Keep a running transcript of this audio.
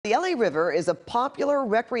The LA River is a popular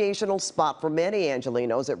recreational spot for many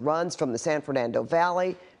Angelenos. It runs from the San Fernando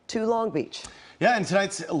Valley to Long Beach. Yeah, and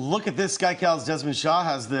tonight's Look at This, SkyCal's Desmond Shaw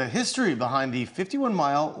has the history behind the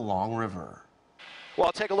 51-mile long river.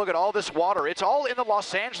 Well, take a look at all this water. It's all in the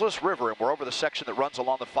Los Angeles River, and we're over the section that runs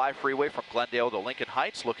along the 5 freeway from Glendale to Lincoln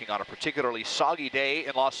Heights, looking on a particularly soggy day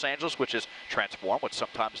in Los Angeles, which is transformed what's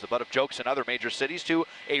sometimes the butt of jokes in other major cities to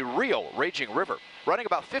a real raging river. Running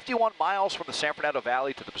about 51 miles from the San Fernando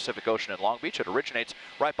Valley to the Pacific Ocean in Long Beach, it originates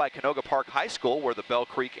right by Canoga Park High School, where the Bell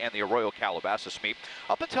Creek and the Arroyo Calabasas meet.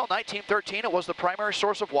 Up until 1913, it was the primary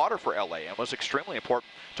source of water for LA and was extremely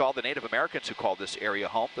important to all the Native Americans who called this area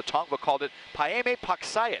home. The Tongva called it Paeme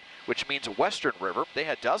Paksayat, which means Western River. They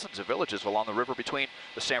had dozens of villages along the river between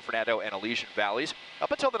the San Fernando and Elysian valleys.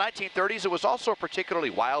 Up until the 1930s, it was also a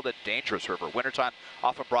particularly wild and dangerous river. Wintertime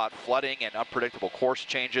often brought flooding and unpredictable course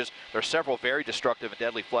changes. There are several very destructive and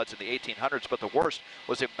deadly floods in the 1800s, but the worst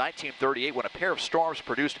was in 1938 when a pair of storms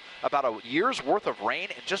produced about a year's worth of rain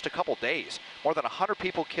in just a couple days. More than 100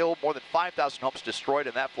 people killed, more than 5,000 homes destroyed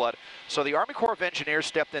in that flood. So the Army Corps of Engineers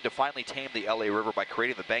stepped in to finally tame the LA River by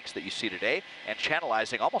creating the banks that you see today and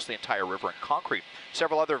channelizing almost the entire river in concrete.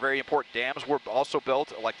 Several other very important dams were also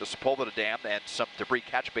built, like the Sepulveda Dam, and some debris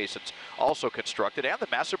catch basins also constructed, and the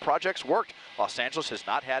massive projects worked. Los Angeles has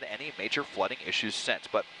not had any major flooding issues since,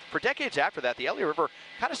 but for decades after that, the LA River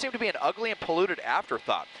kind of seemed to be an ugly and polluted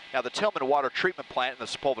afterthought. Now, the Tillman Water Treatment Plant in the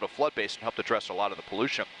Sepulveda Flood Basin helped address a lot of the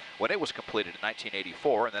pollution when it was completed in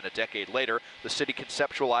 1984, and then a decade later, the city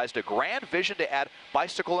conceptualized a grand vision to add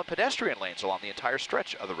bicycle and pedestrian lanes along the entire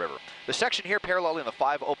stretch of the river. The section here paralleling the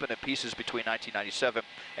 5 open pieces between 1997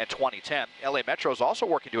 and 2010. LA Metro is also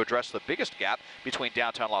working to address the biggest gap between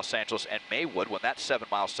downtown Los Angeles and Maywood. When that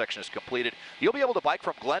 7-mile section is completed, you'll be able to bike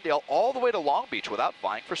from Glendale all the way to Long Beach without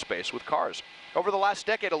vying for space with cars. Over the last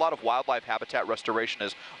decade, a lot of wildlife habitat restoration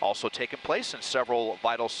has also taken place in several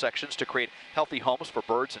vital sections to create healthy homes for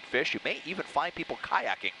birds and fish. You may even find people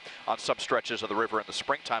kayaking on some stretches of the river in the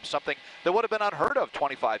springtime, something that would have been unheard of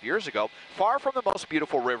 25 years ago. Far from the most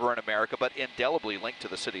beautiful river in America, but indelibly linked to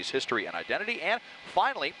the city's history and identity, and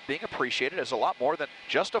finally being appreciated as a lot more than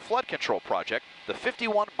just a flood control project, the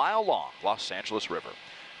 51-mile-long Los Angeles River.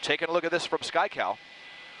 Taking a look at this from SkyCal,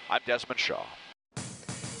 I'm Desmond Shaw.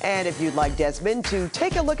 And if you'd like Desmond to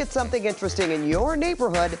take a look at something interesting in your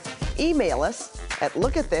neighborhood, email us at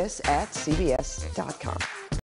lookatthis@cbs.com.